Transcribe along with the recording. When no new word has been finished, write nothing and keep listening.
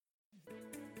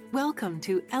Welcome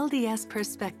to LDS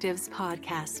Perspectives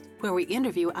Podcast, where we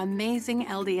interview amazing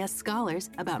LDS scholars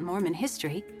about Mormon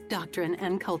history, doctrine,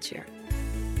 and culture.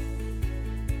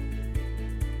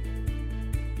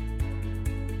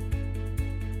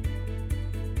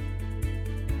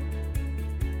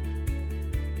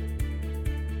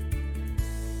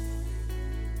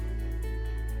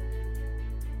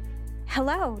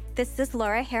 Hello, this is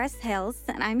Laura Harris Hills,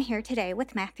 and I'm here today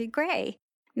with Matthew Gray.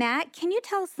 Matt, can you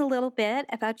tell us a little bit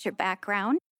about your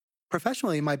background?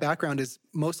 Professionally, my background is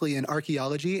mostly in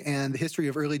archaeology and the history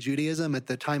of early Judaism at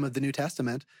the time of the New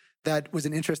Testament. That was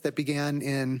an interest that began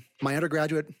in my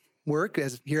undergraduate work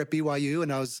here at BYU,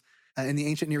 and I was in the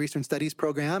Ancient Near Eastern Studies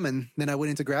program, and then I went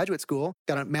into graduate school,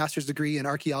 got a master's degree in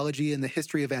archaeology and the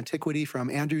history of antiquity from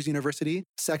Andrews University,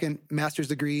 second master's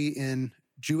degree in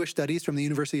Jewish studies from the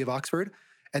University of Oxford,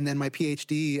 and then my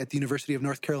PhD at the University of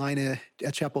North Carolina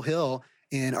at Chapel Hill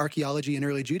in archaeology and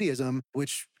early Judaism,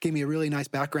 which gave me a really nice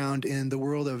background in the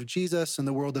world of Jesus and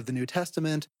the world of the New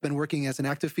Testament. Been working as an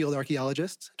active field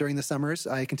archaeologist during the summers.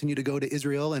 I continue to go to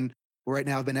Israel, and right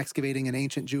now I've been excavating an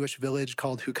ancient Jewish village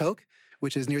called Hukok,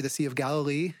 which is near the Sea of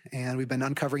Galilee, and we've been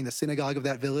uncovering the synagogue of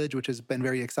that village, which has been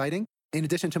very exciting. In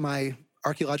addition to my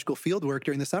archaeological field work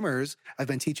during the summers, I've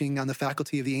been teaching on the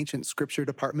faculty of the Ancient Scripture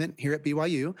Department here at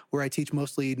BYU, where I teach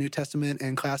mostly New Testament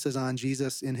and classes on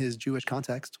Jesus in his Jewish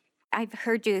context. I've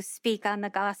heard you speak on the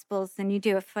Gospels, and you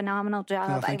do a phenomenal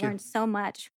job. I learned so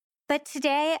much. But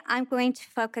today, I'm going to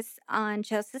focus on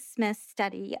Joseph Smith's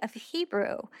study of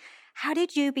Hebrew. How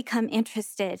did you become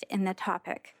interested in the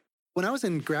topic? When I was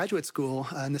in graduate school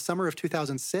in the summer of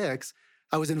 2006,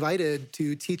 I was invited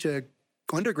to teach a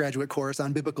undergraduate course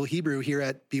on biblical Hebrew here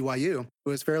at BYU. It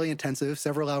was fairly intensive,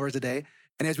 several hours a day.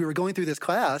 And as we were going through this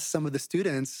class, some of the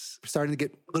students were starting to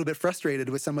get a little bit frustrated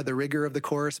with some of the rigor of the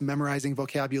course, memorizing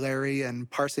vocabulary and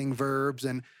parsing verbs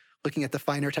and looking at the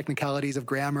finer technicalities of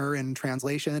grammar and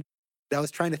translation. I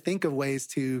was trying to think of ways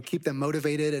to keep them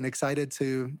motivated and excited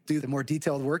to do the more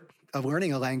detailed work of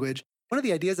learning a language. One of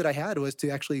the ideas that I had was to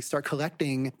actually start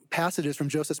collecting passages from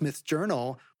Joseph Smith's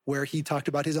journal where he talked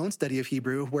about his own study of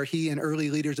Hebrew, where he and early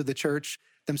leaders of the church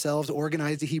themselves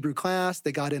organized a Hebrew class.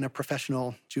 They got in a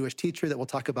professional Jewish teacher that we'll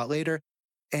talk about later.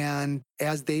 And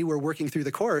as they were working through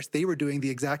the course, they were doing the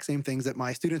exact same things that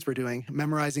my students were doing,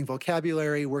 memorizing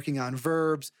vocabulary, working on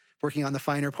verbs, working on the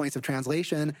finer points of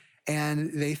translation.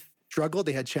 And they struggled,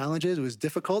 they had challenges, it was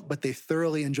difficult, but they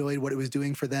thoroughly enjoyed what it was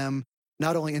doing for them,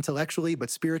 not only intellectually,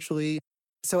 but spiritually.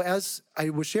 So as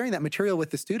I was sharing that material with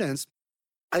the students,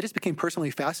 I just became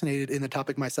personally fascinated in the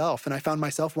topic myself. And I found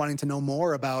myself wanting to know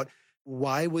more about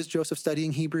why was Joseph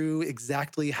studying Hebrew?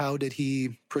 Exactly how did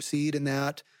he proceed in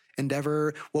that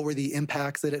endeavor? What were the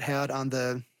impacts that it had on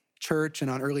the church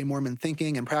and on early Mormon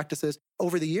thinking and practices?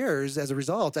 Over the years, as a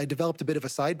result, I developed a bit of a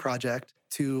side project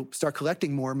to start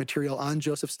collecting more material on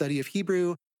Joseph's study of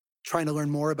Hebrew, trying to learn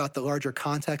more about the larger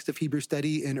context of Hebrew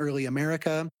study in early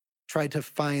America, tried to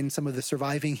find some of the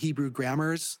surviving Hebrew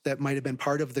grammars that might have been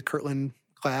part of the Kirtland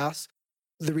class.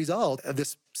 The result of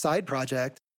this side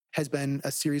project has been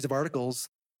a series of articles.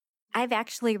 I've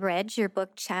actually read your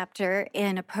book chapter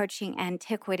in Approaching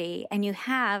Antiquity, and you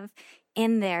have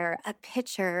in there a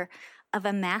picture of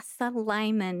Amasa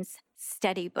Lyman's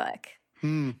study book,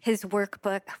 his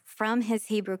workbook from his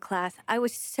Hebrew class. I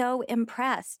was so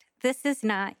impressed. This is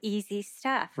not easy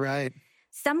stuff. Right.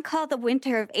 Some call the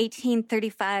winter of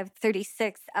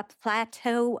 1835-36 a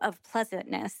plateau of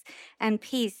pleasantness and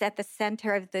peace at the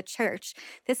center of the church.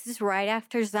 This is right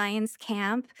after Zion's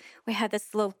camp. We had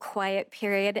this little quiet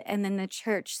period, and then the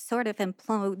church sort of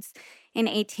implodes in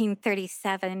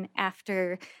 1837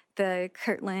 after the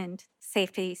Kirtland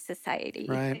Safety Society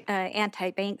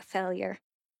anti-bank failure.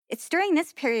 It's during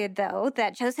this period, though,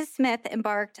 that Joseph Smith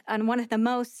embarked on one of the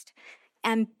most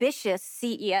ambitious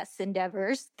CES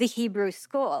endeavors, the Hebrew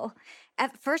School.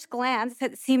 At first glance,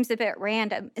 it seems a bit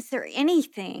random. Is there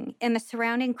anything in the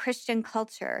surrounding Christian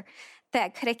culture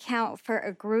that could account for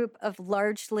a group of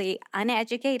largely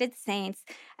uneducated saints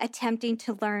attempting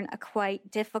to learn a quite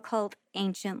difficult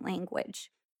ancient language?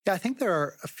 Yeah, I think there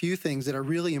are a few things that are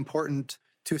really important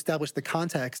to establish the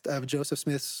context of Joseph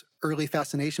Smith's early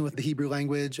fascination with the Hebrew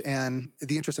language and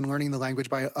the interest in learning the language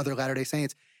by other Latter-day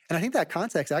Saints. And I think that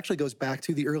context actually goes back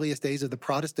to the earliest days of the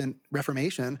Protestant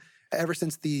Reformation. Ever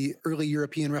since the early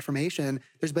European Reformation,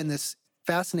 there's been this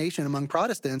fascination among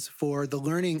Protestants for the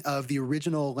learning of the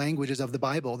original languages of the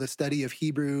Bible, the study of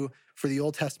Hebrew for the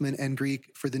Old Testament and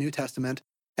Greek for the New Testament.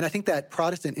 And I think that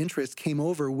Protestant interest came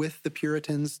over with the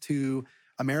Puritans to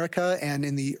America, and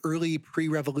in the early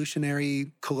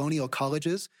pre-revolutionary colonial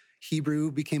colleges,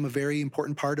 Hebrew became a very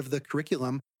important part of the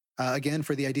curriculum, again,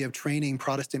 for the idea of training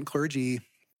Protestant clergy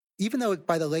even though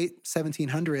by the late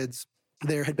 1700s,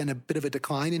 there had been a bit of a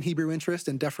decline in Hebrew interest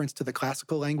and deference to the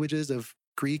classical languages of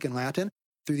Greek and Latin,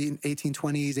 through the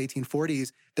 1820s,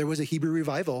 1840s, there was a Hebrew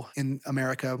revival in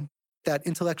America. That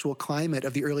intellectual climate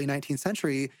of the early 19th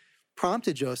century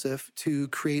prompted Joseph to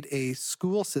create a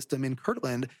school system in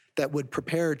Kirtland that would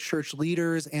prepare church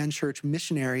leaders and church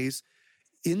missionaries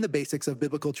in the basics of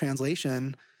biblical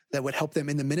translation that would help them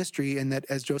in the ministry and that,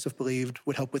 as Joseph believed,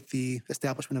 would help with the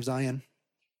establishment of Zion.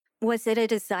 Was it a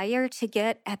desire to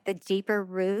get at the deeper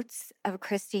roots of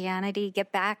Christianity,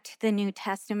 get back to the New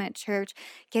Testament church,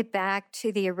 get back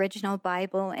to the original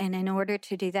Bible? And in order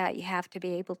to do that, you have to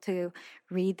be able to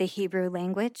read the Hebrew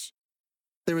language?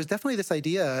 There was definitely this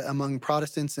idea among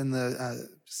Protestants in the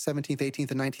 17th,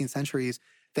 18th, and 19th centuries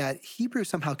that Hebrew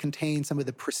somehow contained some of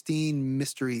the pristine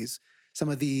mysteries. Some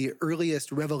of the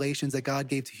earliest revelations that God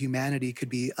gave to humanity could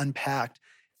be unpacked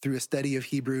through a study of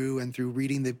Hebrew and through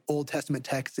reading the Old Testament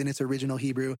text in its original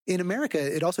Hebrew. In America,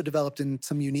 it also developed in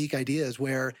some unique ideas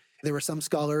where there were some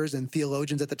scholars and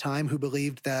theologians at the time who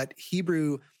believed that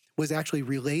Hebrew was actually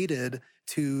related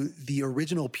to the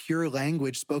original pure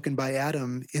language spoken by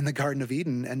Adam in the Garden of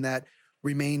Eden, and that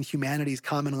remained humanity's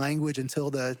common language until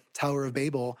the Tower of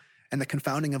Babel and the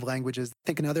confounding of languages. I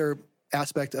think another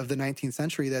aspect of the 19th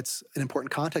century that's an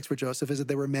important context for Joseph is that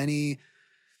there were many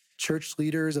church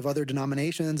leaders of other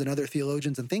denominations and other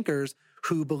theologians and thinkers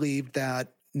who believed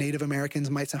that Native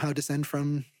Americans might somehow descend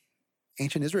from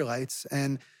ancient Israelites.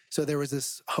 And so there was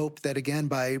this hope that, again,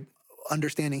 by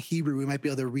understanding Hebrew, we might be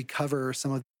able to recover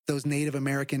some of those Native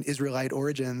American Israelite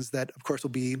origins that, of course, will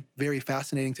be very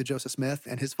fascinating to Joseph Smith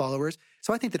and his followers.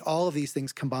 So I think that all of these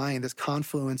things combined, this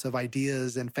confluence of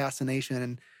ideas and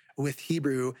fascination with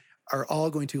Hebrew, are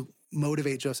all going to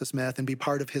motivate Joseph Smith and be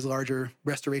part of his larger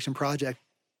restoration project.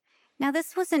 Now,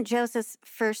 this wasn't Joseph's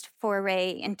first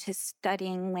foray into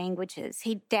studying languages.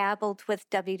 He dabbled with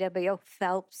W.W.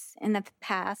 Phelps in the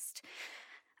past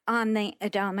on the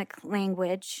Adamic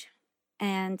language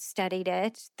and studied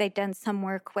it. They'd done some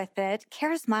work with it.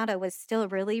 Charismata was still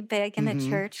really big in the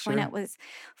church when it was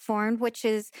formed, which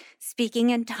is speaking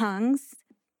in tongues,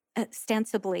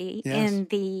 ostensibly in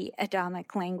the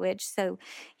Adamic language. So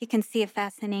you can see a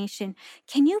fascination.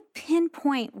 Can you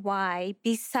pinpoint why,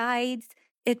 besides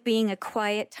it being a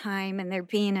quiet time and there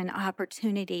being an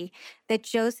opportunity, that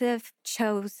Joseph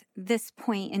chose this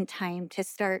point in time to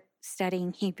start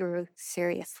studying Hebrew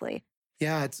seriously?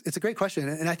 Yeah, it's a great question.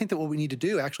 And I think that what we need to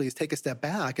do actually is take a step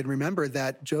back and remember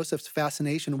that Joseph's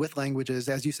fascination with languages,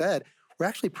 as you said, were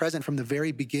actually present from the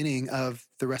very beginning of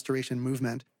the Restoration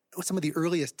movement. Some of the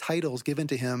earliest titles given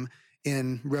to him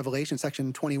in Revelation,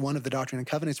 section 21 of the Doctrine and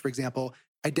Covenants, for example,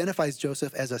 identifies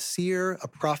Joseph as a seer, a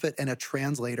prophet, and a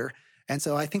translator. And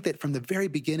so I think that from the very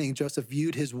beginning, Joseph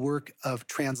viewed his work of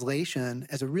translation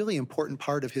as a really important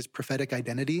part of his prophetic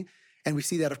identity. And we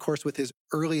see that, of course, with his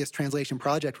earliest translation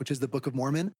project, which is the Book of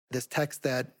Mormon, this text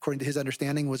that, according to his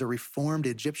understanding, was a reformed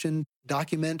Egyptian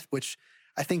document, which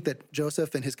I think that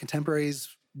Joseph and his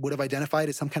contemporaries would have identified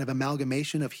as some kind of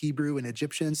amalgamation of Hebrew and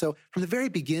Egyptian. So from the very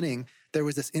beginning, there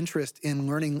was this interest in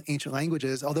learning ancient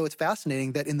languages, although it's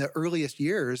fascinating that in the earliest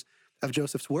years of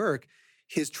Joseph's work,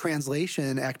 his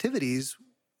translation activities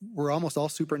were almost all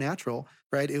supernatural,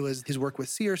 right? It was his work with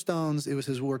seer stones, it was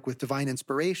his work with divine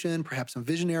inspiration, perhaps some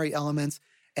visionary elements,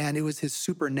 and it was his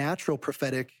supernatural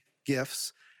prophetic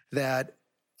gifts that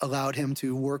allowed him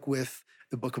to work with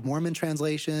the Book of Mormon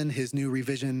translation, his new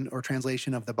revision or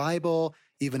translation of the Bible,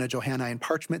 even a Johannine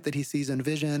parchment that he sees in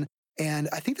vision. And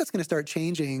I think that's going to start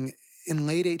changing in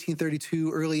late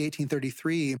 1832, early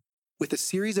 1833, with a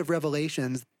series of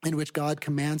revelations in which God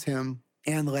commands him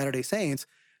and the Latter-day Saints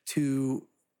to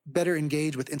better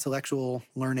engage with intellectual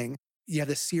learning. You have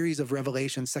this series of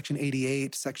revelations, section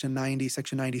 88, section 90,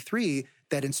 section 93,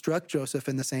 that instruct Joseph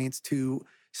and the saints to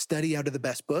study out of the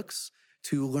best books,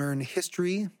 to learn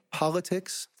history,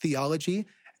 politics, theology,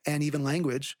 and even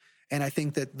language. And I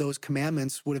think that those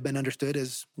commandments would have been understood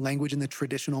as language in the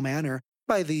traditional manner.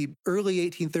 By the early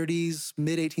 1830s,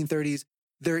 mid-1830s,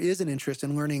 there is an interest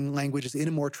in learning languages in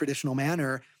a more traditional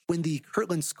manner. When the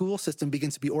Kirtland school system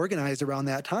begins to be organized around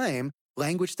that time,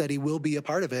 language study will be a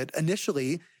part of it.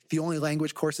 Initially, the only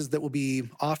language courses that will be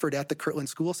offered at the Kirtland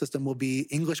school system will be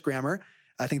English grammar.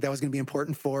 I think that was going to be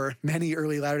important for many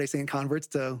early Latter-day Saint converts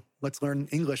to let's learn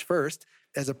English first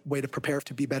as a way to prepare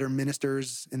to be better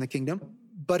ministers in the kingdom.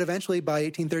 But eventually, by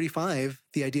 1835,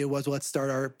 the idea was, well, let's start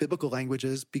our biblical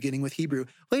languages, beginning with Hebrew.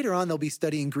 Later on, they'll be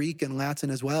studying Greek and Latin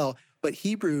as well, but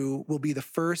Hebrew will be the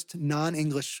first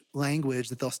non-English language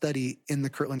that they'll study in the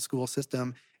Kirtland school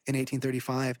system in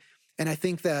 1835. And I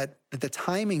think that the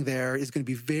timing there is going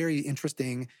to be very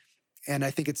interesting and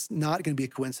I think it's not going to be a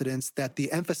coincidence that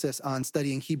the emphasis on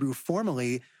studying Hebrew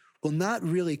formally will not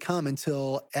really come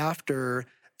until after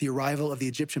the arrival of the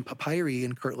Egyptian papyri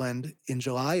in Kirtland in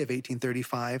July of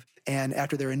 1835. And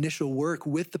after their initial work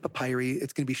with the papyri,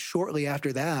 it's going to be shortly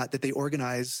after that that they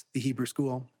organize the Hebrew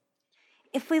school.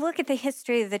 If we look at the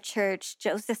history of the church,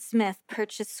 Joseph Smith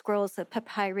purchased scrolls of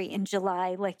papyri in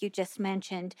July, like you just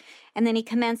mentioned, and then he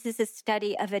commences his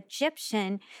study of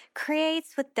Egyptian,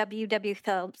 creates with W.W.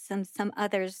 Phelps and some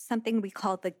others something we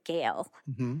call the Gale,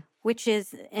 which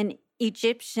is an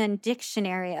Egyptian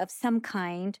dictionary of some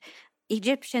kind.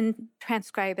 Egyptian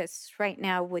transcribists right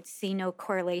now would see no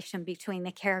correlation between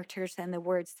the characters and the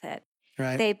words that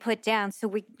they put down. So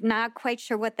we're not quite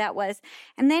sure what that was.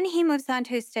 And then he moves on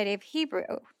to a study of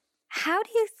Hebrew. How do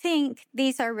you think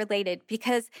these are related?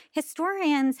 Because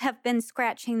historians have been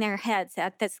scratching their heads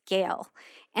at this Gale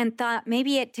and thought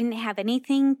maybe it didn't have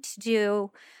anything to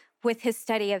do with his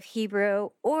study of Hebrew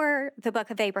or the Book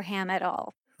of Abraham at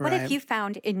all. What have you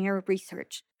found in your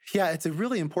research? Yeah, it's a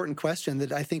really important question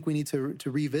that I think we need to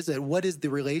revisit. What is the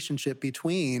relationship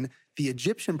between the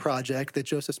Egyptian project that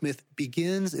Joseph Smith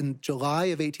begins in July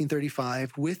of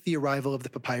 1835 with the arrival of the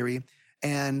papyri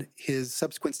and his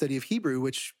subsequent study of Hebrew,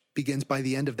 which begins by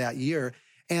the end of that year?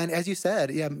 And as you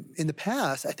said, in the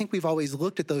past, I think we've always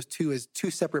looked at those two as two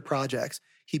separate projects.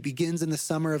 He begins in the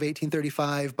summer of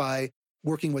 1835 by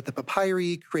working with the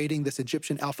papyri, creating this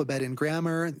Egyptian alphabet and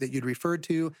grammar that you'd referred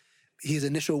to. His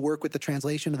initial work with the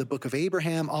translation of the Book of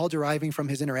Abraham, all deriving from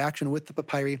his interaction with the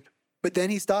papyri. But then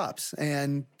he stops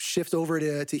and shifts over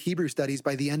to Hebrew studies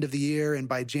by the end of the year. And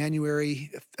by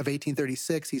January of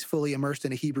 1836, he's fully immersed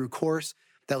in a Hebrew course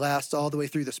that lasts all the way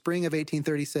through the spring of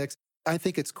 1836. I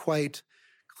think it's quite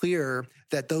clear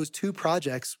that those two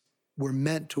projects were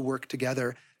meant to work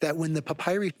together, that when the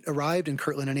papyri arrived in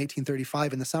Kirtland in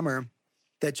 1835 in the summer,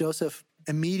 that Joseph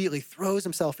immediately throws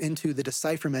himself into the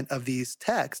decipherment of these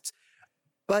texts.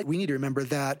 But we need to remember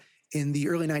that in the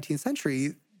early 19th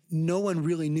century, no one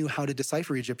really knew how to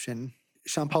decipher Egyptian.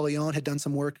 Champollion had done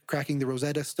some work cracking the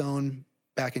Rosetta Stone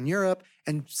back in Europe,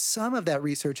 and some of that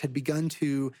research had begun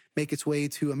to make its way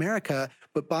to America.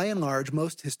 But by and large,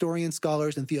 most historians,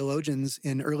 scholars, and theologians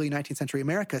in early 19th century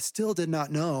America still did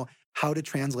not know how to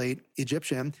translate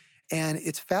Egyptian. And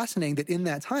it's fascinating that in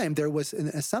that time, there was an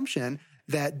assumption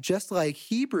that just like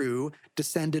Hebrew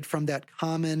descended from that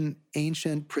common,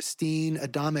 ancient, pristine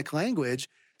Adamic language,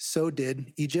 so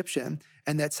did Egyptian.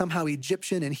 And that somehow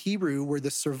Egyptian and Hebrew were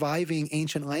the surviving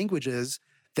ancient languages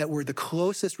that were the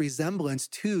closest resemblance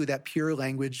to that pure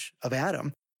language of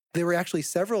Adam. There were actually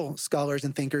several scholars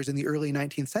and thinkers in the early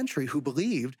 19th century who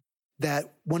believed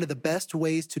that one of the best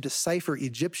ways to decipher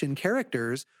Egyptian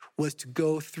characters was to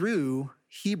go through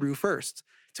Hebrew first,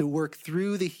 to work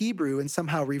through the Hebrew and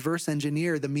somehow reverse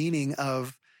engineer the meaning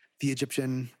of the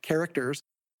Egyptian characters.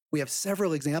 We have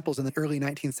several examples in the early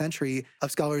 19th century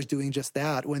of scholars doing just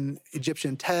that. When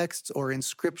Egyptian texts or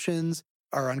inscriptions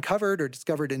are uncovered or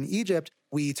discovered in Egypt,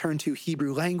 we turn to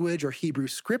Hebrew language or Hebrew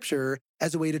scripture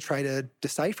as a way to try to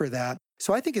decipher that.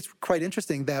 So I think it's quite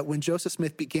interesting that when Joseph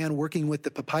Smith began working with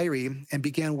the papyri and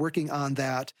began working on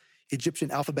that Egyptian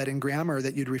alphabet and grammar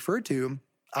that you'd referred to,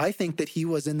 I think that he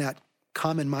was in that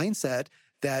common mindset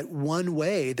that one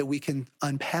way that we can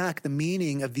unpack the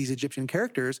meaning of these Egyptian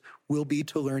characters will be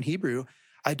to learn Hebrew.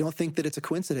 I don't think that it's a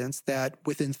coincidence that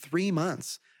within 3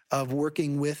 months of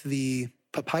working with the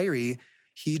papyri,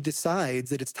 he decides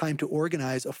that it's time to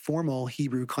organize a formal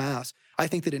Hebrew class. I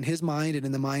think that in his mind and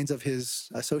in the minds of his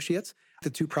associates, the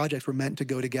two projects were meant to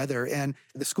go together. And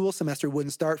the school semester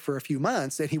wouldn't start for a few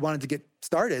months, and he wanted to get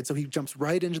started. So he jumps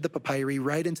right into the papyri,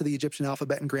 right into the Egyptian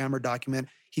alphabet and grammar document.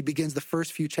 He begins the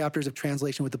first few chapters of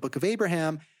translation with the Book of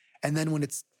Abraham. And then when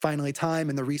it's finally time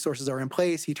and the resources are in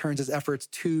place, he turns his efforts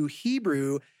to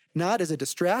Hebrew, not as a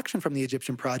distraction from the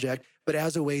Egyptian project, but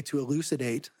as a way to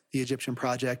elucidate the Egyptian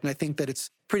project. And I think that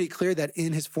it's pretty clear that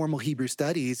in his formal Hebrew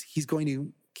studies, he's going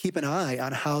to keep an eye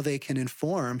on how they can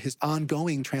inform his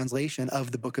ongoing translation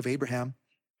of the Book of Abraham.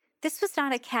 This was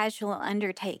not a casual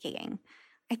undertaking.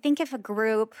 I think if a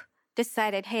group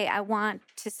decided, hey, I want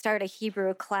to start a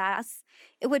Hebrew class,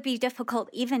 it would be difficult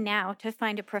even now to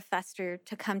find a professor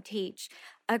to come teach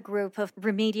a group of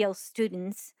remedial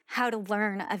students how to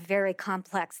learn a very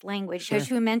complex language. Sure. As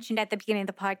you mentioned at the beginning of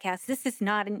the podcast, this is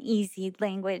not an easy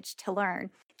language to learn.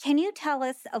 Can you tell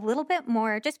us a little bit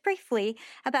more, just briefly,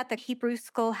 about the Hebrew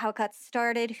school, how it got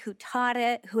started, who taught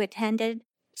it, who attended?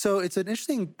 So it's an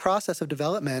interesting process of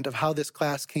development of how this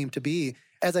class came to be.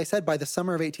 As I said, by the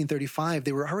summer of 1835,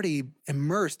 they were already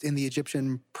immersed in the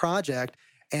Egyptian project.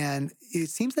 And it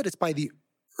seems that it's by the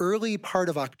early part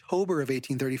of October of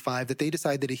 1835 that they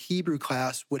decided that a Hebrew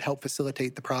class would help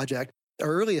facilitate the project. Our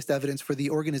earliest evidence for the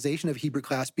organization of Hebrew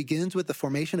class begins with the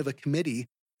formation of a committee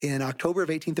in October of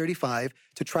 1835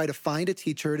 to try to find a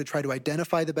teacher, to try to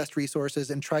identify the best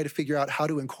resources, and try to figure out how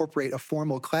to incorporate a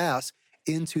formal class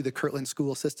into the Kirtland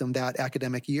school system that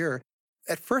academic year.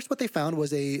 At first, what they found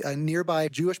was a nearby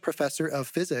Jewish professor of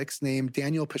physics named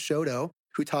Daniel Peixoto,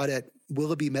 who taught at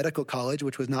Willoughby Medical College,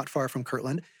 which was not far from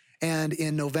Kirtland. And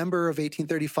in November of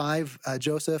 1835,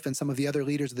 Joseph and some of the other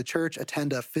leaders of the church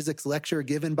attend a physics lecture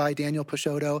given by Daniel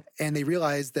Peixoto, and they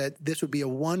realized that this would be a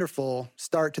wonderful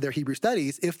start to their Hebrew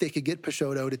studies if they could get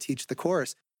Peixoto to teach the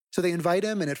course. So they invite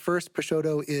him, and at first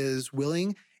Peixoto is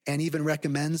willing and even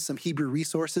recommends some Hebrew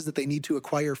resources that they need to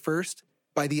acquire first.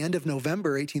 By the end of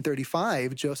November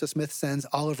 1835, Joseph Smith sends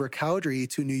Oliver Cowdery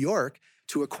to New York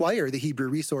to acquire the Hebrew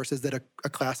resources that a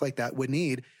class like that would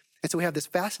need. And so we have this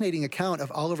fascinating account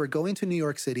of Oliver going to New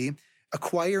York City,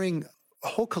 acquiring a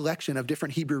whole collection of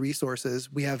different Hebrew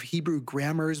resources. We have Hebrew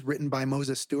grammars written by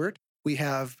Moses Stuart. We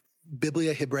have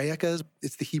Biblia Hebraica.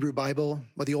 It's the Hebrew Bible,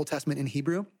 or the Old Testament in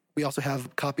Hebrew. We also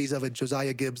have copies of a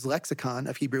Josiah Gibbs lexicon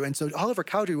of Hebrew. And so Oliver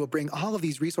Cowdery will bring all of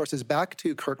these resources back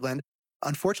to Kirtland.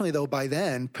 Unfortunately, though, by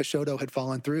then, Peixoto had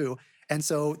fallen through. And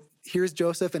so here's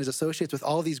Joseph and his associates with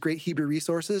all of these great Hebrew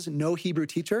resources, no Hebrew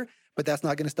teacher, but that's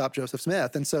not going to stop Joseph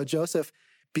Smith. And so Joseph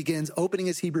begins opening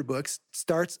his Hebrew books,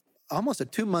 starts almost a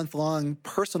 2-month-long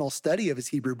personal study of his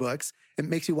Hebrew books. It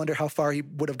makes you wonder how far he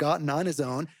would have gotten on his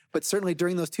own. But certainly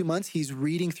during those 2 months, he's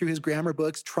reading through his grammar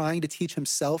books, trying to teach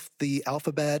himself the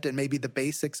alphabet and maybe the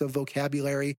basics of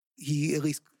vocabulary. He at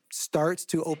least starts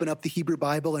to open up the Hebrew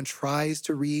Bible and tries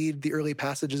to read the early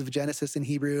passages of Genesis in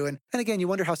Hebrew. And again, you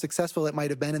wonder how successful it might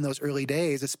have been in those early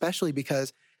days, especially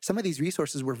because some of these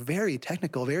resources were very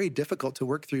technical, very difficult to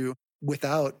work through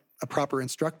without a proper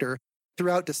instructor.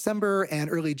 Throughout December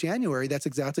and early January, that's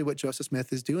exactly what Joseph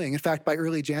Smith is doing. In fact, by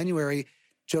early January,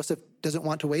 Joseph doesn't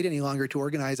want to wait any longer to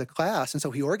organize a class, and so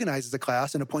he organizes a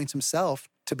class and appoints himself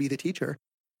to be the teacher.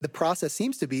 The process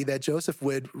seems to be that Joseph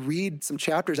would read some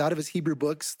chapters out of his Hebrew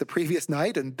books the previous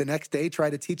night and the next day try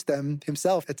to teach them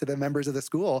himself to the members of the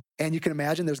school. And you can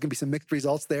imagine there's going to be some mixed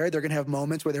results there. They're going to have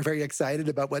moments where they're very excited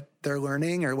about what they're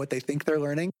learning or what they think they're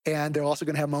learning. And they're also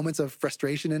going to have moments of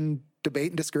frustration and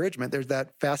debate and discouragement. There's that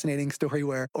fascinating story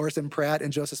where Orson Pratt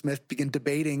and Joseph Smith begin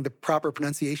debating the proper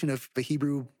pronunciation of the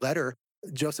Hebrew letter.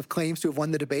 Joseph claims to have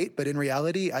won the debate, but in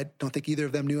reality, I don't think either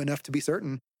of them knew enough to be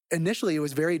certain. Initially, it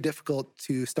was very difficult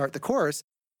to start the course.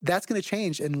 That's going to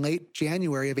change in late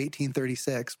January of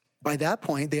 1836. By that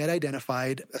point, they had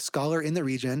identified a scholar in the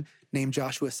region named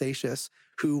Joshua Seixas,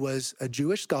 who was a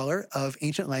Jewish scholar of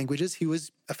ancient languages. He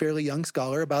was a fairly young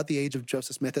scholar, about the age of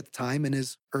Joseph Smith at the time, in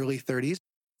his early 30s.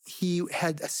 He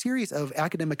had a series of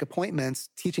academic appointments,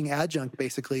 teaching adjunct,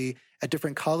 basically, at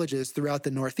different colleges throughout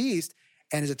the Northeast.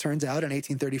 And as it turns out, in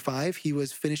 1835, he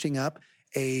was finishing up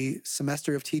a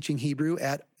semester of teaching Hebrew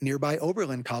at nearby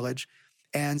Oberlin College.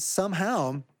 And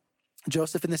somehow,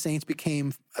 Joseph and the Saints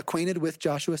became acquainted with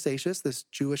Joshua Seixas, this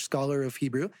Jewish scholar of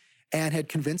Hebrew, and had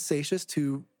convinced Seixas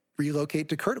to relocate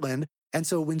to Kirtland. And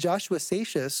so when Joshua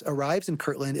Seixas arrives in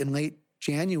Kirtland in late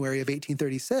January of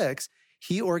 1836,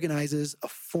 he organizes a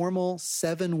formal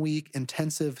 7-week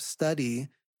intensive study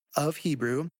of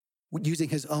Hebrew using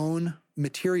his own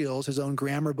materials, his own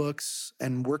grammar books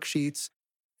and worksheets.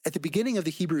 At the beginning of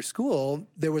the Hebrew school,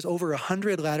 there was over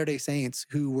 100 Latter-day Saints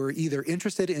who were either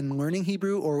interested in learning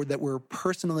Hebrew or that were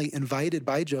personally invited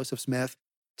by Joseph Smith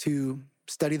to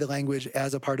study the language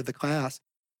as a part of the class.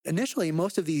 Initially,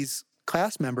 most of these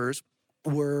class members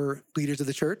were leaders of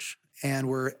the church and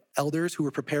were elders who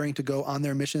were preparing to go on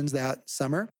their missions that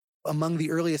summer. Among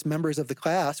the earliest members of the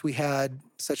class, we had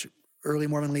such early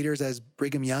Mormon leaders as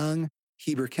Brigham Young,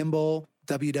 Heber Kimball,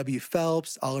 W.W.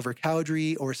 Phelps, Oliver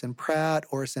Cowdery, Orson Pratt,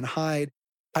 Orson Hyde,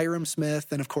 Hiram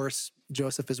Smith, and of course,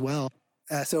 Joseph as well.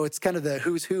 So it's kind of the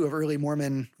who's who of early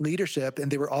Mormon leadership,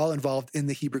 and they were all involved in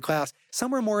the Hebrew class.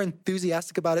 Some were more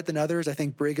enthusiastic about it than others. I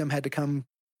think Brigham had to come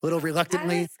a little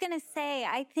reluctantly. I was going to say,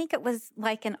 I think it was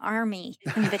like an army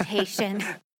invitation.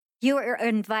 You are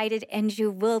invited and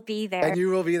you will be there. And you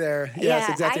will be there. Yes,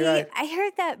 exactly right. I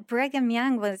heard that Brigham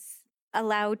Young was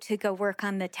allowed to go work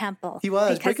on the temple. He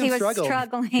was. Because Brigham he was struggled.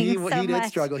 struggling He so did much.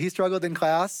 struggle. He struggled in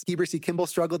class. Heber C. Kimball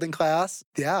struggled in class.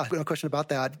 Yeah, no question about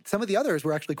that. Some of the others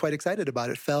were actually quite excited about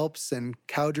it. Phelps and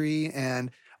Cowdery and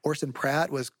Orson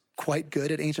Pratt was quite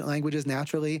good at ancient languages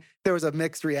naturally. There was a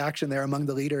mixed reaction there among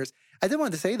the leaders. I did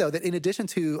want to say, though, that in addition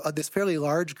to this fairly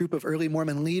large group of early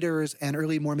Mormon leaders and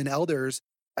early Mormon elders,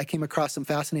 I came across some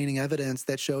fascinating evidence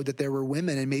that showed that there were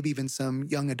women and maybe even some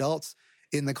young adults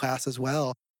in the class as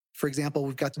well. For example,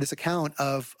 we've got this account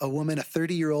of a woman, a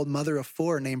 30-year-old mother of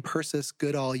 4 named Persis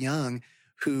Goodall Young,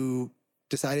 who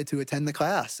decided to attend the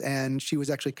class. And she was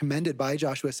actually commended by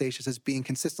Joshua Seixas as being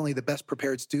consistently the best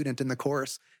prepared student in the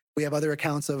course. We have other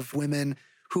accounts of women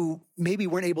who maybe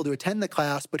weren't able to attend the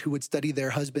class, but who would study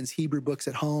their husband's Hebrew books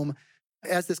at home.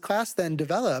 As this class then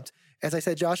developed, as I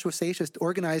said, Joshua Seixas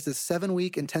organized a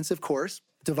 7-week intensive course,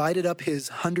 divided up his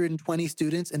 120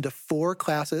 students into 4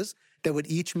 classes that would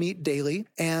each meet daily,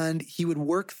 and he would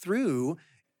work through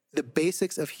the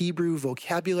basics of Hebrew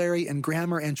vocabulary and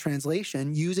grammar and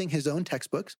translation using his own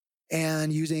textbooks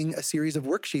and using a series of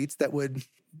worksheets that would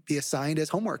be assigned as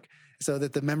homework, so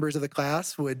that the members of the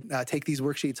class would take these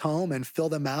worksheets home and fill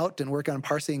them out and work on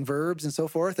parsing verbs and so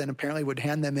forth, and apparently would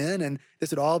hand them in, and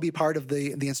this would all be part of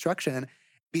the instruction.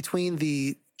 Between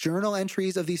the journal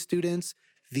entries of these students,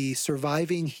 the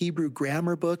surviving Hebrew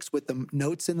grammar books with the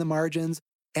notes in the margins,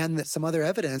 and some other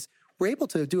evidence, we're able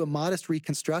to do a modest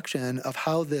reconstruction of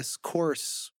how this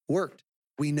course worked.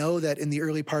 We know that in the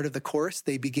early part of the course,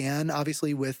 they began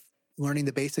obviously with learning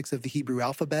the basics of the Hebrew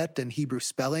alphabet and Hebrew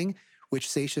spelling, which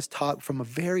Seixas taught from a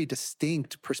very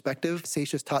distinct perspective.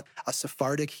 Seixas taught a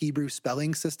Sephardic Hebrew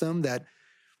spelling system that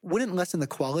wouldn't lessen the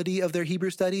quality of their Hebrew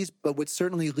studies, but would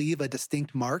certainly leave a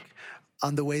distinct mark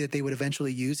on the way that they would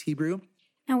eventually use Hebrew.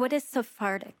 Now, what is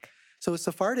Sephardic? So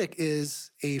Sephardic is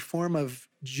a form of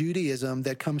Judaism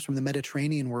that comes from the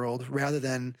Mediterranean world rather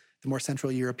than the more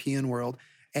Central European world.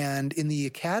 And in the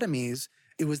academies,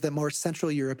 it was the more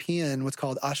Central European, what's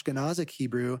called Ashkenazic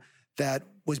Hebrew, that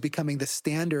was becoming the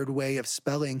standard way of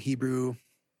spelling Hebrew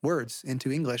words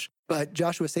into English. But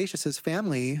Joshua Seixas'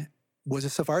 family was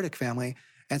a Sephardic family,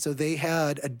 and so they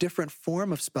had a different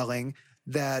form of spelling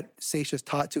that Seixas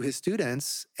taught to his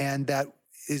students, and that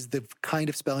is the kind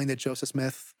of spelling that Joseph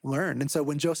Smith learned. And so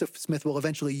when Joseph Smith will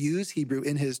eventually use Hebrew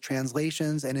in his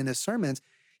translations and in his sermons,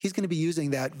 he's going to be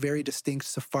using that very distinct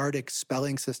Sephardic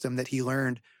spelling system that he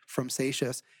learned from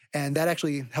Seixas. And that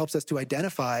actually helps us to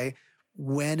identify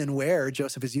when and where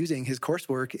Joseph is using his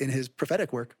coursework in his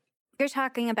prophetic work. You're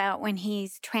talking about when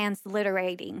he's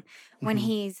transliterating, when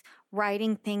he's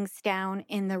writing things down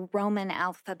in the Roman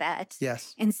alphabet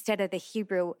instead of the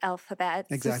Hebrew alphabet.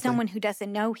 Exactly. So someone who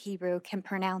doesn't know Hebrew can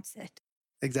pronounce it.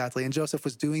 Exactly. And Joseph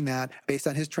was doing that based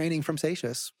on his training from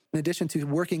Seixas. In addition to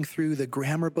working through the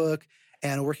grammar book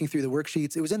and working through the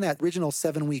worksheets, it was in that original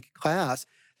 7-week class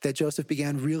that Joseph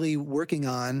began really working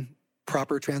on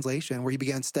proper translation, where he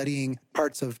began studying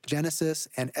parts of Genesis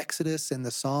and Exodus and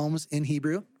the Psalms in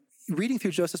Hebrew. Reading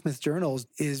through Joseph Smith's journals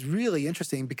is really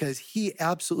interesting because he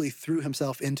absolutely threw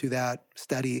himself into that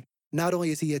study. Not only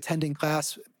is he attending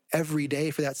class every day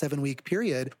for that 7-week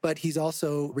period, but he's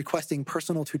also requesting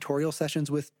personal tutorial sessions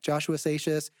with Joshua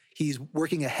Seixas. He's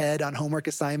working ahead on homework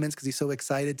assignments because he's so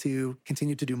excited to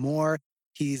continue to do more.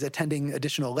 He's attending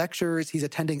additional lectures. He's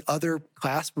attending other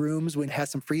classrooms when he has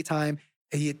some free time.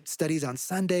 He studies on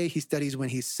Sunday. He studies when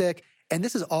he's sick. And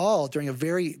this is all during a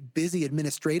very busy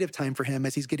administrative time for him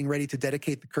as he's getting ready to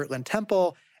dedicate the Kirtland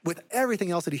Temple. With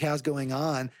everything else that he has going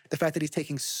on, the fact that he's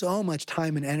taking so much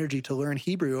time and energy to learn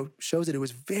Hebrew shows that it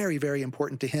was very, very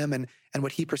important to him and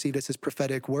what he perceived as his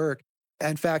prophetic work.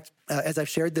 In fact, as I've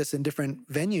shared this in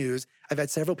different venues, I've had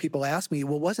several people ask me,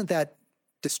 well, wasn't that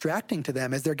distracting to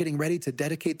them as they're getting ready to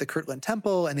dedicate the Kirtland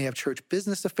Temple and they have church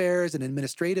business affairs and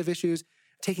administrative issues?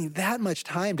 Taking that much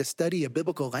time to study a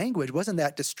biblical language, wasn't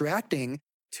that distracting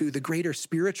to the greater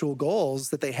spiritual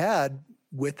goals that they had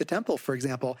with the temple, for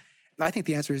example? I think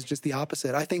the answer is just the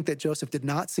opposite. I think that Joseph did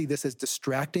not see this as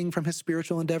distracting from his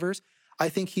spiritual endeavors. I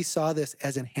think he saw this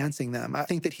as enhancing them. I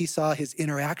think that he saw his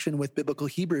interaction with biblical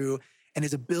Hebrew and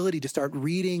his ability to start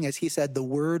reading, as he said, the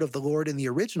word of the Lord in the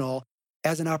original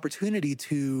as an opportunity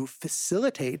to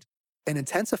facilitate and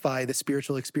intensify the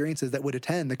spiritual experiences that would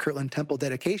attend the Kirtland Temple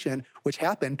dedication, which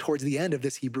happened towards the end of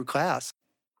this Hebrew class.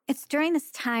 It's during this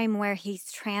time where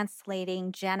he's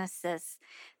translating Genesis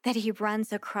that he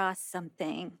runs across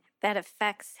something that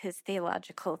affects his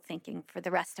theological thinking for the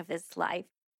rest of his life.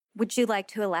 Would you like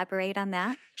to elaborate on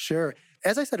that? Sure.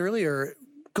 As I said earlier,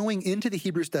 going into the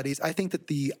Hebrew studies, I think that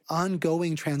the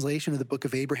ongoing translation of the Book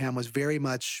of Abraham was very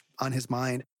much on his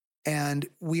mind. And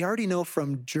we already know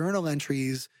from journal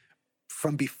entries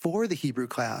from before the Hebrew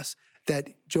class that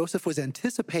Joseph was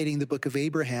anticipating the Book of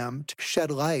Abraham to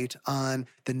shed light on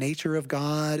the nature of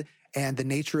God and the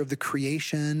nature of the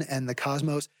creation and the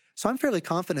cosmos. So I'm fairly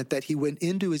confident that he went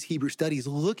into his Hebrew studies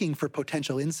looking for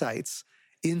potential insights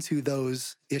into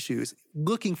those issues,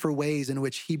 looking for ways in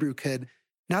which Hebrew could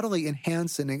not only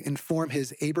enhance and inform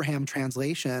his Abraham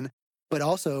translation, but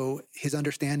also his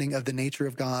understanding of the nature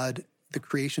of God the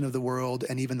creation of the world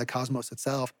and even the cosmos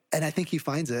itself. And I think he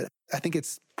finds it. I think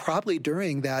it's probably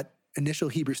during that initial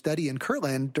Hebrew study in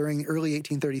Kirtland during early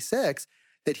 1836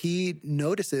 that he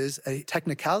notices a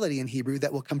technicality in Hebrew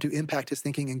that will come to impact his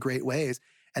thinking in great ways.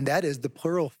 And that is the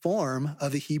plural form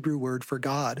of the Hebrew word for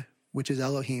God, which is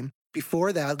Elohim.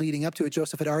 Before that, leading up to it,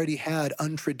 Joseph had already had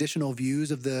untraditional views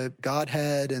of the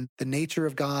Godhead and the nature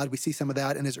of God. We see some of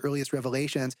that in his earliest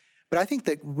revelations. But I think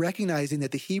that recognizing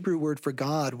that the Hebrew word for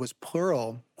God was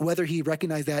plural, whether he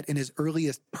recognized that in his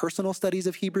earliest personal studies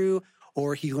of Hebrew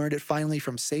or he learned it finally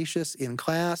from Satius in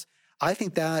class, I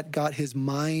think that got his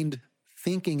mind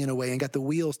thinking in a way and got the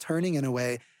wheels turning in a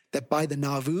way that by the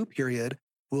Nauvoo period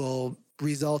will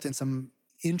result in some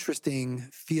interesting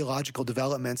theological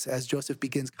developments as Joseph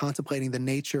begins contemplating the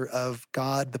nature of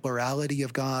God, the plurality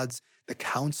of gods, the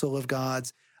council of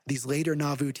gods. These later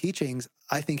Nauvoo teachings,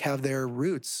 I think, have their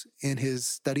roots in his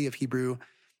study of Hebrew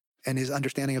and his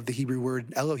understanding of the Hebrew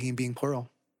word Elohim being plural.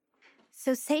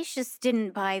 So Satius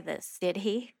didn't buy this, did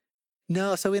he?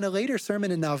 No, so in a later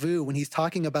sermon in Nauvoo, when he's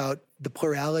talking about the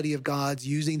plurality of gods,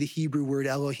 using the Hebrew word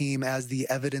Elohim as the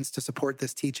evidence to support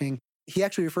this teaching, he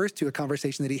actually refers to a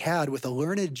conversation that he had with a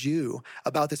learned Jew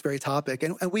about this very topic.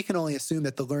 And we can only assume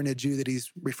that the learned Jew that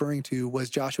he's referring to was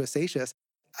Joshua Satius.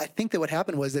 I think that what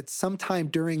happened was that sometime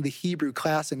during the Hebrew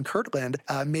class in Kirtland,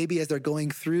 maybe as they're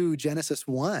going through Genesis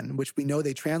 1, which we know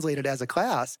they translated as a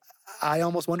class, I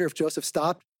almost wonder if Joseph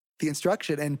stopped the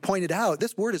instruction and pointed out,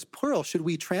 this word is plural. Should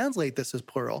we translate this as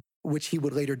plural? Which he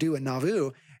would later do in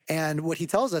Nauvoo. And what he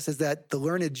tells us is that the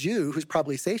learned Jew, who's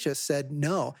probably Satius, said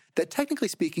no, that technically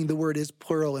speaking, the word is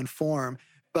plural in form,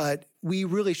 but we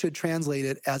really should translate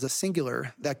it as a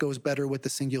singular. That goes better with the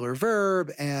singular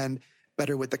verb and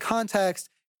better with the context.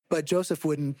 But Joseph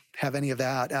wouldn't have any of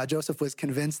that. Joseph was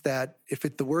convinced that if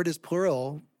the word is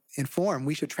plural in form,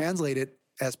 we should translate it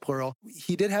as plural.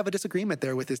 He did have a disagreement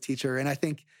there with his teacher, and I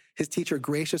think his teacher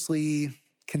graciously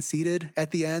conceded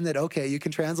at the end that, okay, you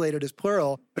can translate it as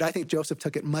plural, but I think Joseph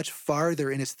took it much farther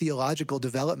in his theological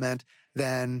development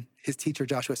than his teacher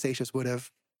Joshua Satius would have.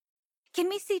 Can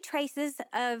we see traces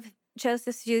of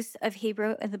Joseph's use of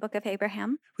Hebrew in the Book of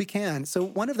Abraham? We can. So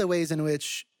one of the ways in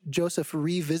which Joseph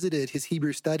revisited his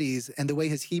Hebrew studies and the way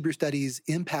his Hebrew studies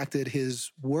impacted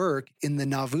his work in the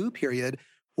Nauvoo period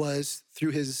was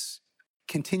through his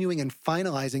continuing and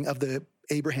finalizing of the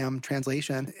Abraham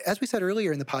translation. As we said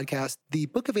earlier in the podcast, the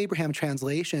Book of Abraham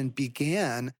translation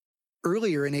began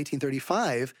earlier in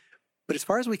 1835, but as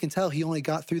far as we can tell, he only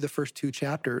got through the first 2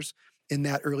 chapters in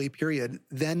that early period.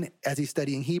 Then, as he's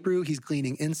studying Hebrew, he's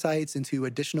gleaning insights into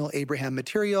additional Abraham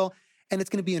material, and it's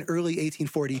going to be in early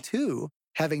 1842,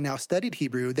 having now studied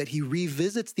Hebrew, that he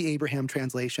revisits the Abraham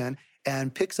translation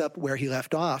and picks up where he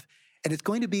left off. And it's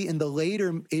going to be in the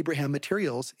later Abraham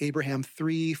materials, Abraham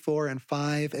 3, 4, and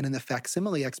 5, and in the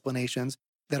facsimile explanations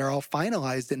that are all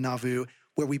finalized in Nauvoo,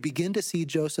 where we begin to see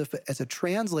Joseph as a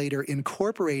translator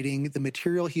incorporating the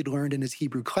material he'd learned in his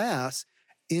Hebrew class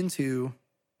into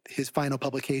his final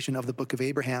publication of the Book of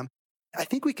Abraham. I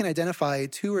think we can identify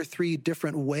 2 or 3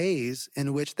 different ways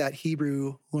in which that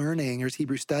Hebrew learning or his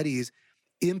Hebrew studies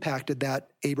impacted that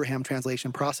Abraham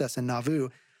translation process in Nauvoo.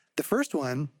 The first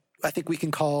one, I think we can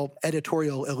call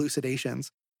editorial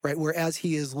elucidations, right? Whereas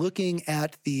he is looking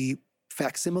at the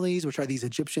facsimiles, which are these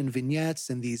Egyptian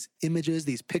vignettes and these images,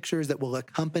 these pictures that will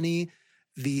accompany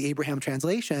the Abraham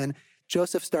translation,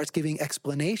 Joseph starts giving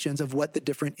explanations of what the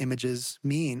different images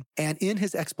mean. And in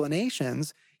his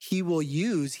explanations, he will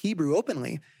use Hebrew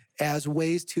openly as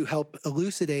ways to help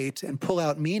elucidate and pull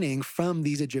out meaning from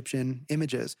these Egyptian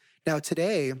images. Now,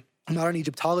 today, a modern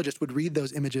Egyptologist would read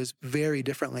those images very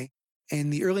differently. In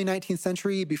the early 19th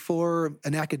century, before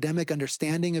an academic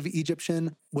understanding of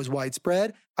Egyptian was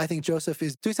widespread, I think Joseph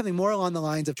is doing something more along the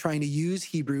lines of trying to use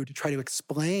Hebrew to try to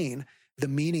explain the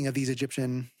meaning of these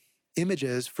Egyptian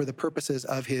images for the purposes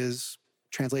of his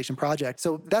translation project.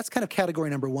 So that's kind of category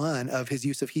number 1 of his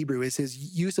use of Hebrew, is his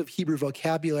use of Hebrew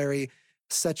vocabulary,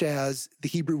 such as the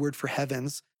Hebrew word for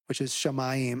heavens, which is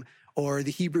shamayim, or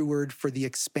the Hebrew word for the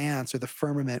expanse or the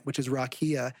firmament, which is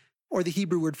rakia, or the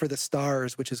Hebrew word for the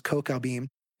stars, which is kokabim.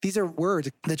 These are words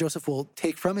that Joseph will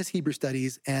take from his Hebrew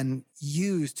studies and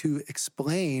use to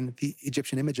explain the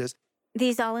Egyptian images.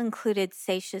 These all included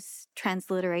Satius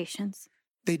transliterations.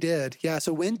 They did, yeah.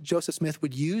 So when Joseph Smith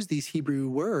would use these Hebrew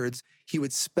words, he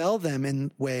would spell them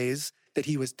in ways that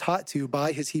he was taught to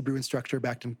by his Hebrew instructor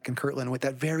back in Kirtland with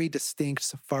that very distinct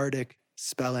Sephardic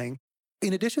spelling.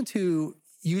 In addition to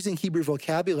using Hebrew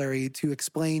vocabulary to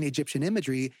explain Egyptian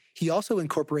imagery, he also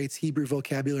incorporates Hebrew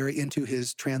vocabulary into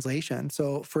his translation.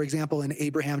 So, for example, in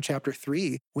Abraham chapter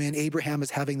 3, when Abraham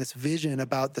is having this vision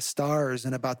about the stars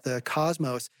and about the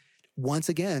cosmos, once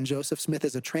again, Joseph Smith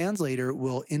as a translator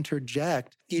will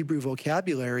interject Hebrew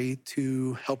vocabulary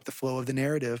to help the flow of the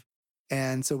narrative.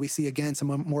 And so we see again some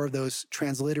more of those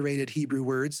transliterated Hebrew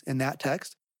words in that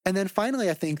text. And then finally,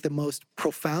 I think the most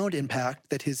profound impact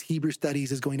that his Hebrew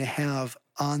studies is going to have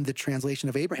on the translation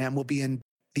of Abraham will be in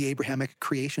the Abrahamic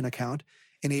creation account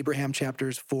in Abraham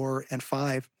chapters 4 and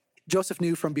 5. Joseph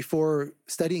knew from before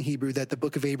studying Hebrew that the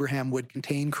book of Abraham would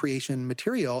contain creation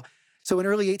material. So in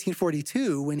early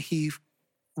 1842, when he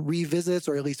revisits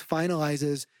or at least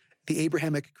finalizes the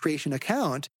Abrahamic creation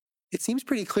account, it seems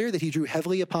pretty clear that he drew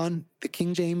heavily upon the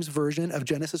King James version of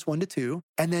Genesis 1-2.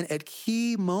 And then at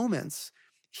key moments,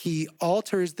 he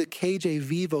alters the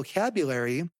KJV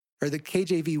vocabulary or the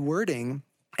KJV wording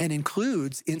and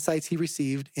includes insights he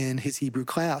received in his Hebrew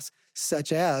class,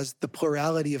 such as the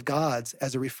plurality of gods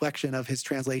as a reflection of his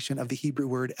translation of the Hebrew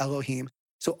word Elohim.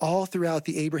 So all throughout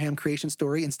the Abraham creation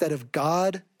story, instead of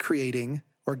God creating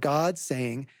or God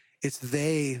saying, it's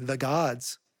they, the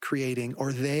gods, creating,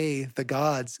 or they, the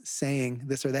gods, saying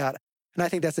this or that. And I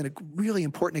think that's a really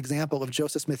important example of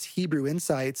Joseph Smith's Hebrew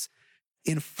insights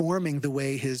informing the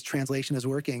way his translation is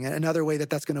working. And another way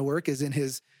that that's going to work is in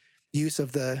his use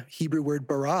of the Hebrew word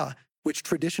bara, which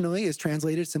traditionally is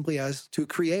translated simply as to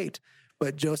create.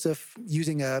 But Joseph,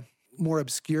 using a more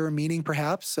obscure meaning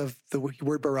perhaps of the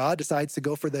word bara, decides to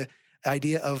go for the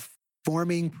idea of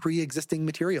forming pre-existing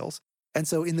materials. And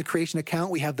so in the creation account,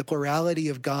 we have the plurality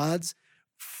of gods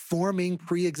forming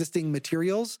pre-existing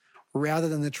materials rather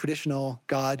than the traditional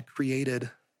God created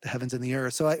the heavens and the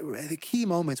earth. So the key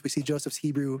moments we see Joseph's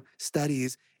Hebrew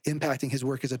studies impacting his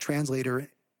work as a translator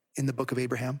in the book of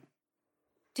Abraham.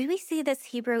 Do we see this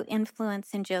Hebrew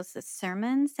influence in Joseph's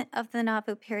sermons of the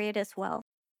Nauvoo period as well?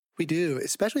 We do,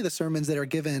 especially the sermons that are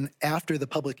given after the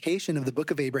publication of the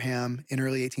book of Abraham in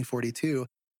early 1842.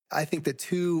 I think that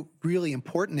two really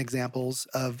important examples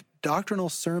of doctrinal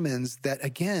sermons that,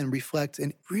 again, reflect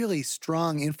a really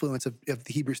strong influence of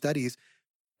the Hebrew studies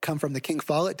come from the King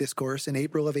Follett Discourse in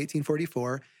April of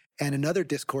 1844 and another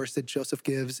discourse that Joseph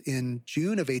gives in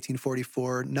June of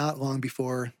 1844, not long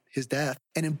before his death.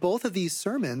 And in both of these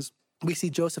sermons, we see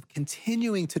Joseph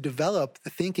continuing to develop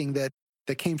the thinking that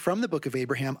came from the book of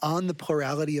Abraham on the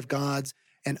plurality of gods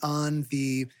and on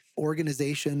the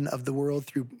organization of the world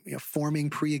through forming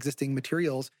pre-existing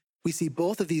materials. We see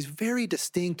both of these very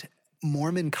distinct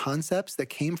Mormon concepts that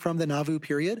came from the Nauvoo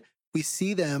period. We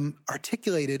see them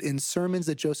articulated in sermons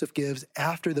that Joseph gives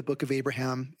after the book of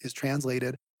Abraham is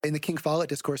translated. In the King Follett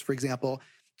Discourse, for example,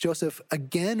 Joseph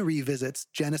again revisits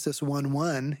Genesis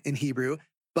 1:1 in Hebrew,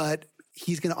 but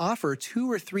he's going to offer 2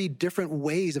 or 3 different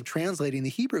ways of translating the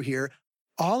Hebrew here,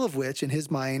 all of which, in his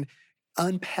mind,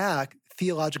 unpack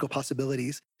theological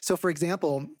possibilities. So, for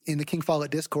example, in the King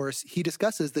Follett Discourse, he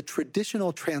discusses the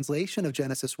traditional translation of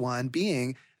Genesis 1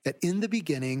 being that in the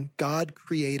beginning, God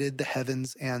created the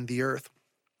heavens and the earth.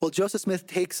 Well, Joseph Smith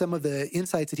takes some of the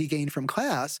insights that he gained from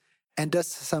class and does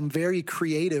some very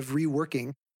creative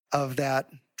reworking of that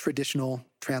traditional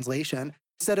translation.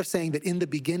 Instead of saying that in the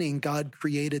beginning, God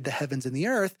created the heavens and the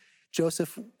earth,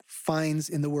 Joseph finds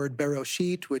in the word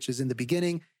Beroshit, which is in the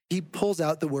beginning, he pulls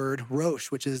out the word Rosh,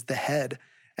 which is the head.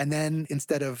 And then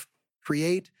instead of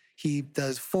create, he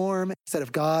does form. Instead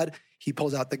of God, he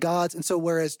pulls out the gods. And so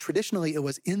whereas traditionally it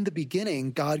was in the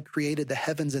beginning, God created the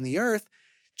heavens and the earth,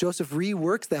 Joseph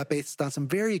reworks that based on some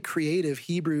very creative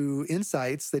Hebrew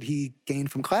insights that he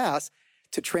gained from class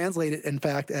to translate it, in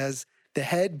fact, as the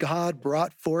head God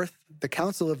brought forth the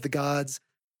counsel of the gods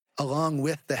along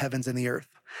with the heavens and the earth.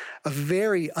 A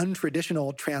very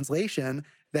untraditional translation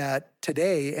that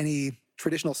today any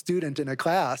traditional student in a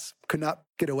class could not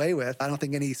get away with. I don't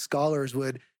think any scholars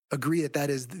would agree that that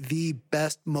is the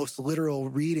best, most literal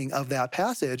reading of that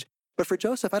passage. But for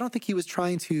Joseph, I don't think he was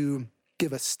trying to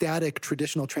give a static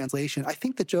traditional translation. I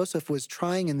think that Joseph was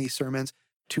trying in these sermons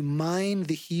to mine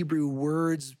the Hebrew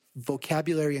words,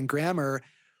 vocabulary, and grammar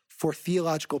for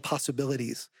theological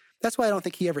possibilities. That's why I don't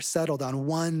think he ever settled on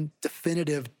one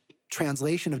definitive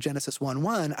translation of Genesis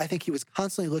 1:1. I think he was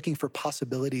constantly looking for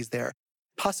possibilities there.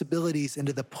 Possibilities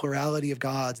into the plurality of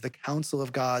gods, the counsel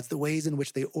of gods, the ways in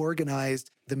which they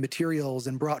organized the materials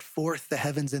and brought forth the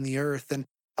heavens and the earth, and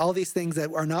all these things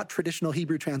that are not traditional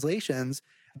Hebrew translations,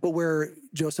 but where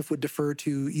Joseph would defer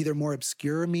to either more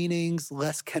obscure meanings,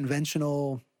 less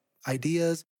conventional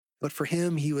ideas. But for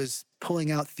him, he was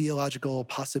pulling out theological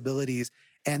possibilities.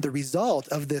 And the result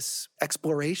of this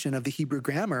exploration of the Hebrew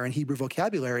grammar and Hebrew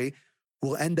vocabulary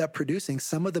will end up producing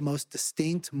some of the most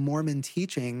distinct Mormon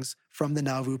teachings from the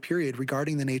Nauvoo period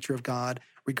regarding the nature of God,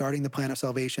 regarding the plan of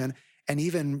salvation, and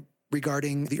even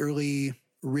regarding the early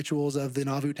rituals of the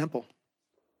Nauvoo temple.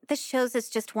 This shows us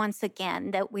just once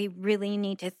again that we really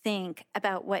need to think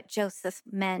about what Joseph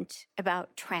meant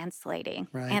about translating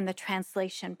and the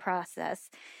translation process.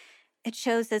 It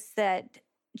shows us that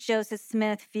Joseph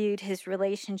Smith viewed his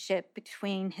relationship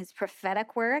between his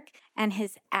prophetic work and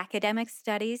his academic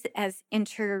studies as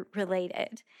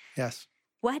interrelated. Yes.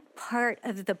 What part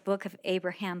of the Book of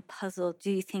Abraham puzzle do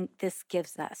you think this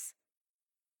gives us?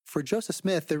 For Joseph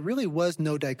Smith, there really was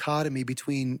no dichotomy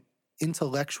between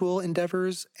intellectual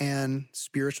endeavors and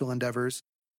spiritual endeavors.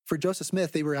 For Joseph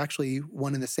Smith, they were actually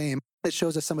one and the same. It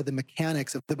shows us some of the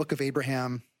mechanics of the Book of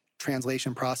Abraham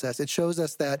translation process. It shows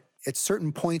us that at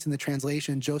certain points in the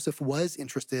translation, Joseph was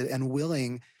interested and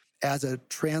willing as a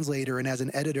translator and as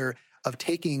an editor of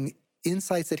taking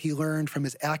insights that he learned from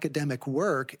his academic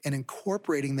work and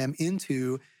incorporating them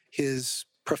into his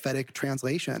prophetic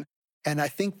translation. And I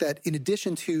think that in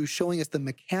addition to showing us the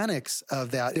mechanics of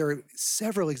that, there are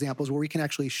several examples where we can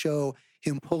actually show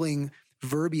him pulling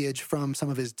verbiage from some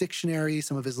of his dictionaries,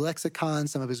 some of his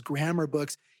lexicons, some of his grammar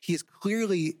books. He is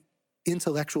clearly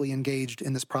intellectually engaged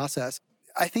in this process.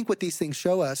 I think what these things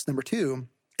show us, number two,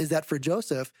 is that for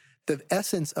Joseph, the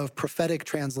essence of prophetic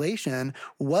translation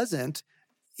wasn't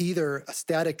either a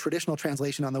static traditional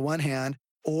translation on the one hand,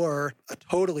 or a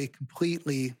totally,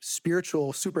 completely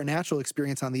spiritual, supernatural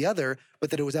experience on the other, but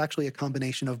that it was actually a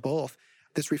combination of both.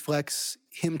 This reflects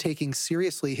him taking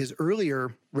seriously his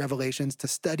earlier revelations to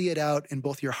study it out in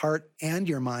both your heart and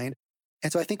your mind.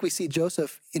 And so I think we see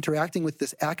Joseph interacting with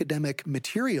this academic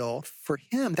material. For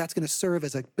him, that's going to serve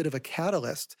as a bit of a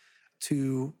catalyst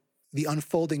to the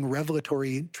unfolding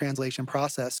revelatory translation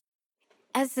process.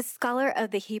 As a scholar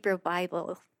of the Hebrew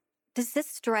Bible, does this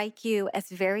strike you as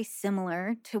very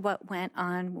similar to what went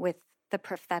on with the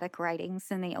prophetic writings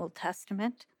in the Old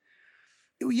Testament?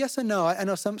 Yes and no. I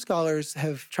know some scholars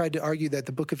have tried to argue that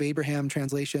the Book of Abraham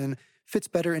translation fits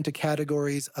better into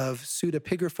categories of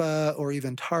pseudepigrapha or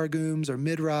even targums or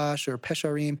midrash or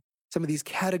pesharim, some of these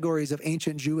categories of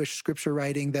ancient Jewish scripture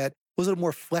writing that was a little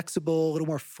more flexible, a little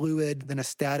more fluid than a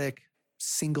static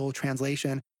single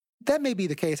translation. That may be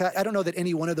the case. I don't know that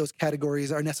any one of those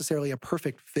categories are necessarily a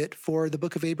perfect fit for the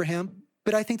Book of Abraham,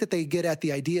 but I think that they get at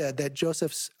the idea that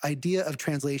Joseph's idea of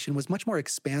translation was much more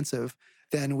expansive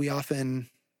than we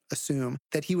often assume,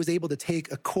 that he was able to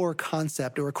take a core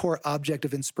concept or a core object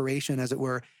of inspiration, as it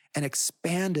were, and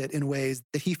expand it in ways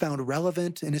that he found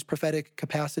relevant in his prophetic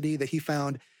capacity, that he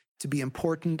found to be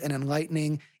important and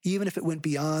enlightening, even if it went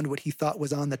beyond what he thought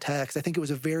was on the text. I think it was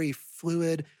a very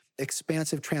fluid,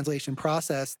 expansive translation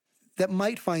process that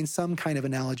might find some kind of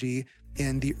analogy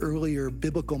in the earlier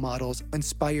biblical models,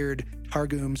 inspired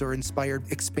targums or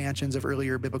inspired expansions of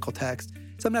earlier biblical texts.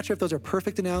 So I'm not sure if those are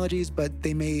perfect analogies, but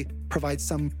they may provide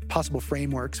some possible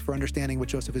frameworks for understanding what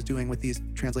Joseph is doing with these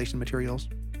translation materials.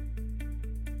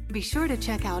 Be sure to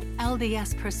check out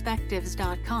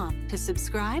ldsperspectives.com to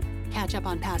subscribe, catch up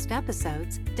on past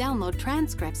episodes, download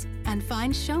transcripts, and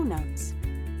find show notes.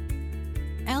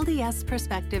 LDS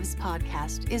Perspectives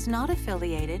podcast is not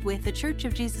affiliated with The Church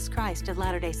of Jesus Christ of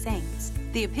Latter-day Saints.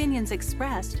 The opinions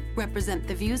expressed represent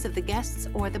the views of the guests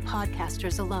or the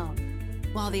podcasters alone.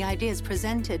 While the ideas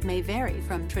presented may vary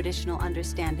from traditional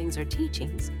understandings or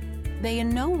teachings, they in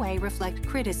no way reflect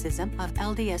criticism of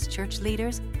LDS church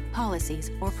leaders,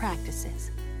 policies, or practices.